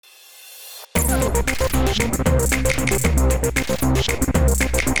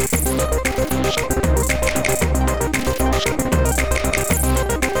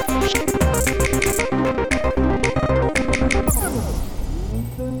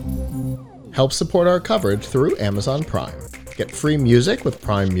Help support our coverage through Amazon Prime. Get free music with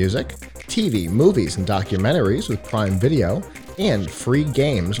Prime Music, TV, movies, and documentaries with Prime Video, and free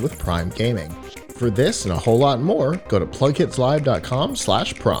games with Prime Gaming. For this and a whole lot more, go to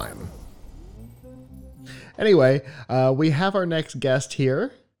plughitslive.com/prime. Anyway, we have our next guest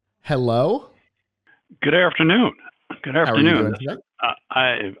here. Hello. Good afternoon. Good afternoon. How are you doing today?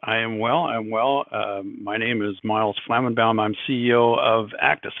 I am well. I'm well. My name is Miles Flammenbaum. I'm CEO of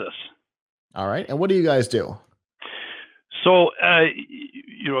Actasys. All right. And what do you guys do? So,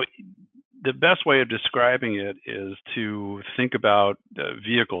 the best way of describing it is to think about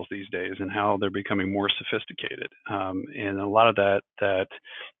vehicles these days and how they're becoming more sophisticated. And a lot of that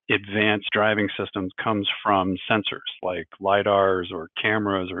advanced driving systems comes from sensors like LiDARs or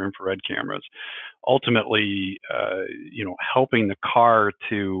cameras or infrared cameras, ultimately, helping the car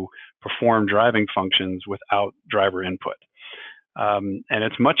to perform driving functions without driver input. And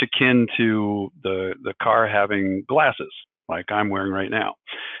it's much akin to the car having glasses like I'm wearing right now.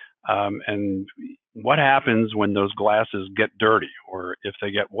 And what happens when those glasses get dirty or if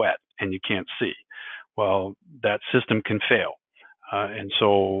they get wet and you can't see? Well, that system can fail. And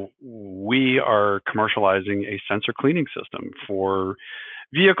so we are commercializing a sensor cleaning system for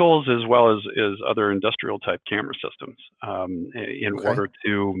vehicles as well as other industrial type camera systems in order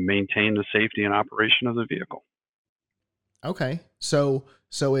to maintain the safety and operation of the vehicle. Okay. So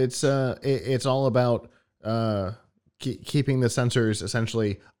it's all about keeping the sensors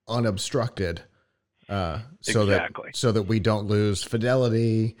essentially unobstructed, Exactly. so that we don't lose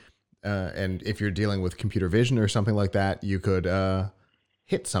fidelity. And if you're dealing with computer vision or something like that, you could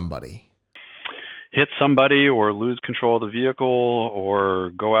hit somebody or lose control of the vehicle or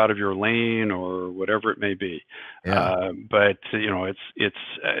go out of your lane or whatever it may be. Yeah. But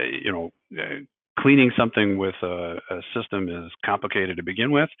cleaning something with a system is complicated to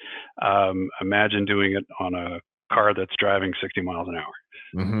begin with. Imagine doing it on a car that's driving 60 miles an hour.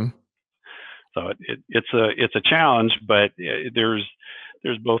 Mm-hmm. So it's a challenge, but there's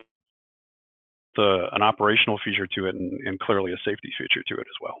both an operational feature to it and clearly a safety feature to it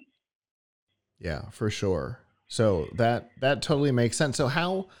as well. Yeah, for sure. So that totally makes sense. So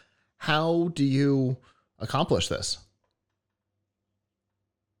how do you accomplish this?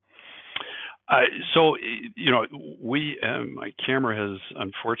 My camera has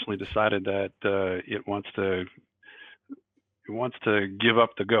unfortunately decided that it wants to give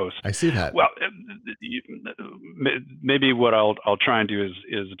up the ghost. I see that. Well, maybe what I'll try and do is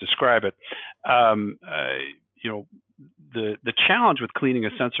describe it. The challenge with cleaning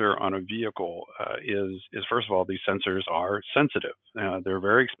a sensor on a vehicle is first of all, these sensors are sensitive. They're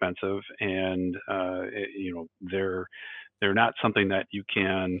very expensive, and they're not something that you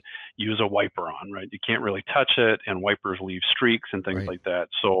can use a wiper on, right? You can't really touch it, and wipers leave streaks and things like that.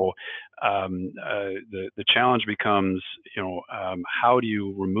 So the challenge becomes, how do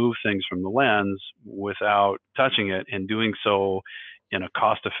you remove things from the lens without touching it, and doing so in a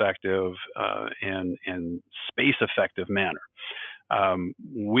cost-effective and space-effective manner.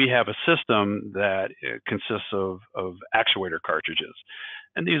 We have a system that consists of actuator cartridges,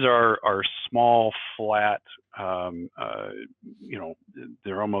 and these are small, flat.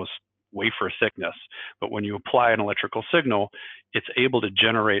 They're almost wafer thickness, but when you apply an electrical signal, it's able to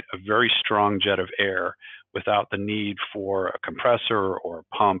generate a very strong jet of air without the need for a compressor or a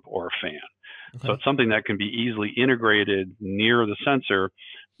pump or a fan. Okay. So it's something that can be easily integrated near the sensor,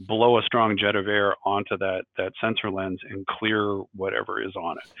 blow a strong jet of air onto that sensor lens and clear whatever is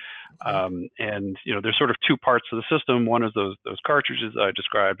on it. Okay. And there's sort of two parts to the system. One is those cartridges I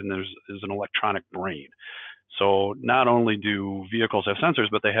described, and there's an electronic brain. So not only do vehicles have sensors,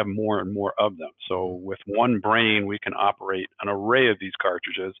 but they have more and more of them. So with one brain, we can operate an array of these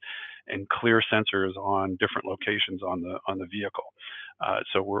cartridges and clear sensors on different locations on the vehicle.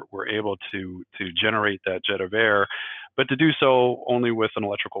 So we're able to generate that jet of air, but to do so only with an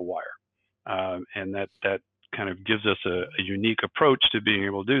electrical wire. And that kind of gives us a unique approach to being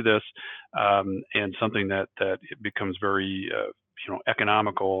able to do this, and something that it becomes very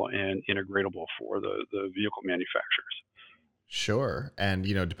economical and integratable for the vehicle manufacturers. Sure. And,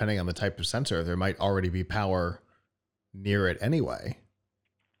 depending on the type of sensor, there might already be power near it anyway.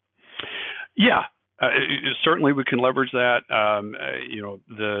 Yeah. Certainly, we can leverage that.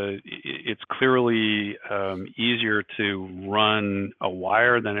 It's clearly easier to run a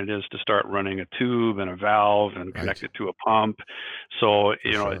wire than it is to start running a tube and a valve and connect it to a pump. So,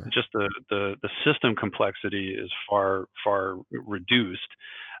 just the system complexity is far reduced.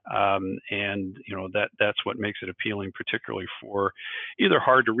 And that's what makes it appealing, particularly for either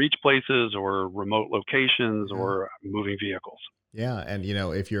hard to reach places or remote locations or moving vehicles. Yeah, and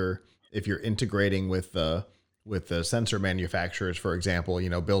if you're integrating with the sensor manufacturers, for example,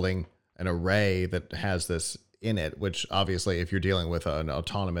 building an array that has this in it, which obviously if you're dealing with an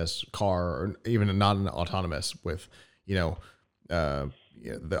autonomous car or even a non-autonomous with the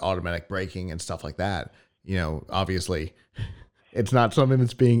automatic braking and stuff like that, obviously it's not something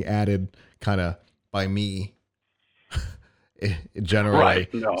that's being added kind of by me generally.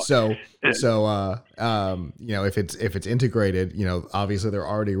 Right. No. So if it's integrated, obviously they're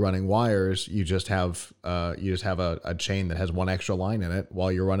already running wires. You just have a chain that has one extra line in it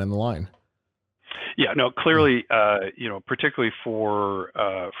while you're running the line. Yeah, no, clearly, particularly for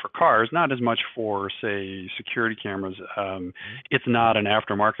cars, not as much for, say, security cameras. It's not an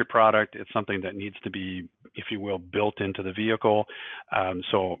aftermarket product. It's something that needs to be, if you will, built into the vehicle.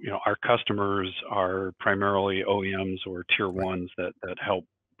 So, our customers are primarily OEMs or tier ones that help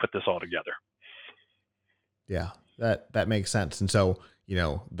put this all together. Yeah, that makes sense. And so,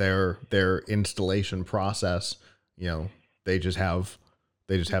 their installation process, they just have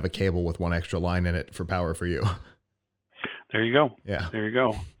a cable with one extra line in it for power for you. There you go. Yeah. There you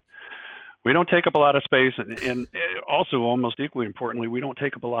go. We don't take up a lot of space, and also almost equally importantly, we don't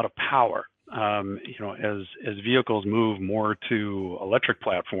take up a lot of power. As vehicles move more to electric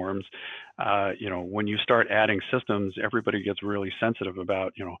platforms, when you start adding systems, everybody gets really sensitive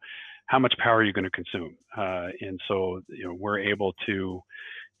about, how much power are you going to consume? And so, we're able to,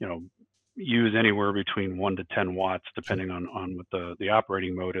 use anywhere between 1 to 10 watts, depending on what the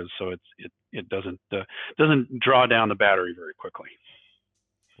operating mode is. So it doesn't draw down the battery very quickly.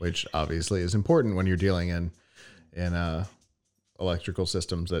 Which obviously is important when you're dealing in electrical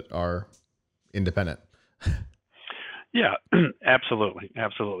systems that are independent. Yeah, absolutely.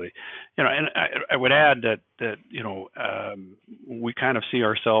 And I would add that we kind of see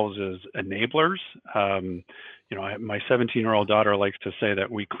ourselves as enablers. My 17-year-old daughter likes to say that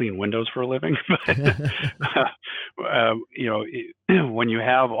we clean windows for a living. But when you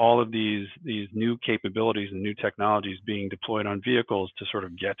have all of these new capabilities and new technologies being deployed on vehicles to sort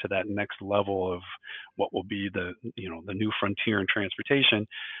of get to that next level of what will be the new frontier in transportation,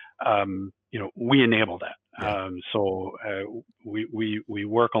 we enable that. So we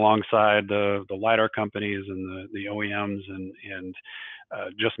work alongside the LiDAR companies and the OEMs and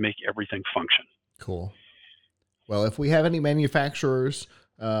just make everything function. Cool. Well, if we have any manufacturers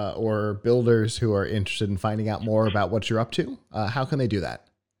or builders who are interested in finding out more about what you're up to, how can they do that?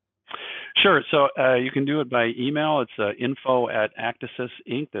 Sure. So you can do it by email. It's info@Actasys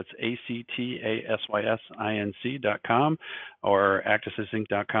Inc. That's ACTASYSINC.com or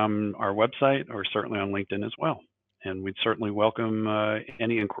actasysinc.com, our website, or certainly on LinkedIn as well. And we'd certainly welcome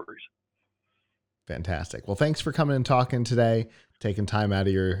any inquiries. Fantastic. Well, thanks for coming and talking today, taking time out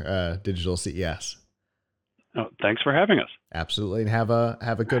of your digital CES. Oh, thanks for having us. Absolutely. And have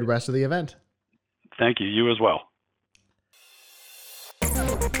a good rest of the event. Thank you. You as well.